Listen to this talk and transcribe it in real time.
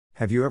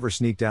Have you ever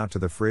sneaked out to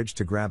the fridge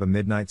to grab a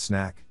midnight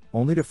snack,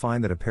 only to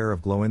find that a pair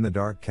of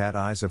glow-in-the-dark cat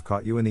eyes have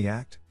caught you in the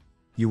act?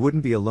 You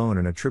wouldn't be alone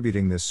in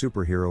attributing this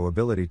superhero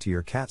ability to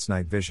your cat's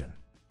night vision.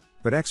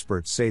 But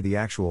experts say the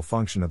actual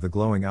function of the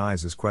glowing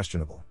eyes is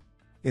questionable.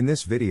 In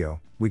this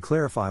video, we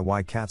clarify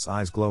why cats'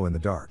 eyes glow in the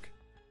dark.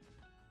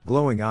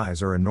 Glowing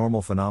eyes are a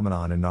normal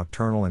phenomenon in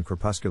nocturnal and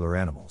crepuscular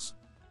animals.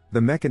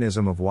 The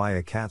mechanism of why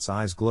a cat's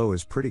eyes glow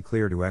is pretty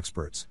clear to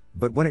experts,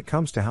 but when it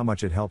comes to how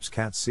much it helps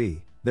cats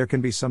see, there can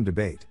be some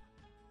debate.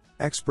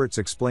 Experts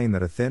explain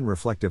that a thin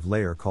reflective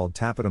layer called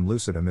tapetum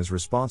lucidum is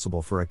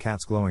responsible for a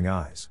cat's glowing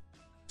eyes.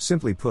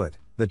 Simply put,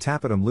 the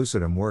tapetum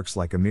lucidum works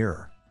like a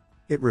mirror.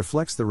 It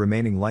reflects the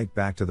remaining light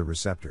back to the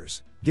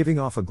receptors, giving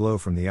off a glow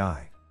from the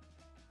eye.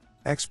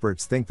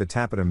 Experts think the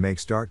tapetum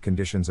makes dark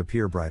conditions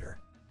appear brighter.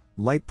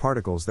 Light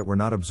particles that were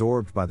not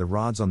absorbed by the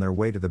rods on their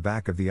way to the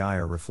back of the eye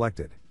are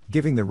reflected,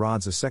 giving the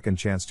rods a second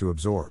chance to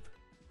absorb.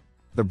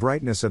 The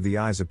brightness of the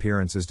eye's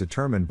appearance is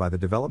determined by the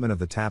development of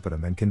the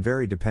tapetum and can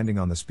vary depending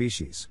on the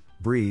species,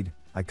 breed,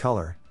 eye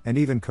color, and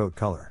even coat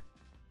color.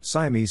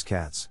 Siamese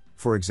cats,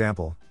 for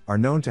example, are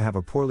known to have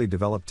a poorly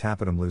developed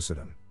tapetum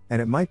lucidum,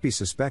 and it might be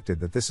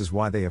suspected that this is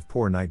why they have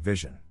poor night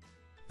vision.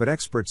 But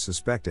experts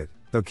suspect it,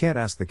 though can't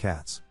ask the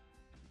cats.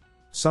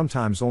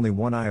 Sometimes only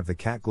one eye of the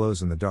cat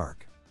glows in the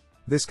dark.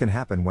 This can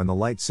happen when the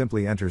light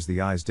simply enters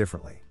the eyes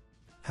differently.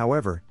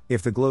 However,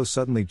 if the glow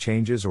suddenly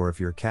changes or if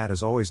your cat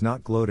has always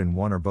not glowed in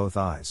one or both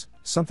eyes,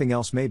 something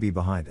else may be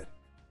behind it.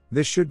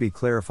 This should be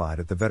clarified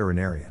at the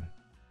veterinarian.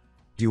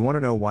 Do you want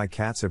to know why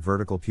cats have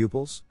vertical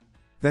pupils?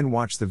 Then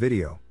watch the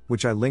video,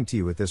 which I link to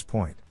you at this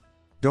point.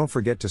 Don't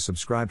forget to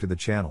subscribe to the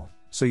channel,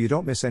 so you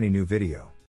don't miss any new video.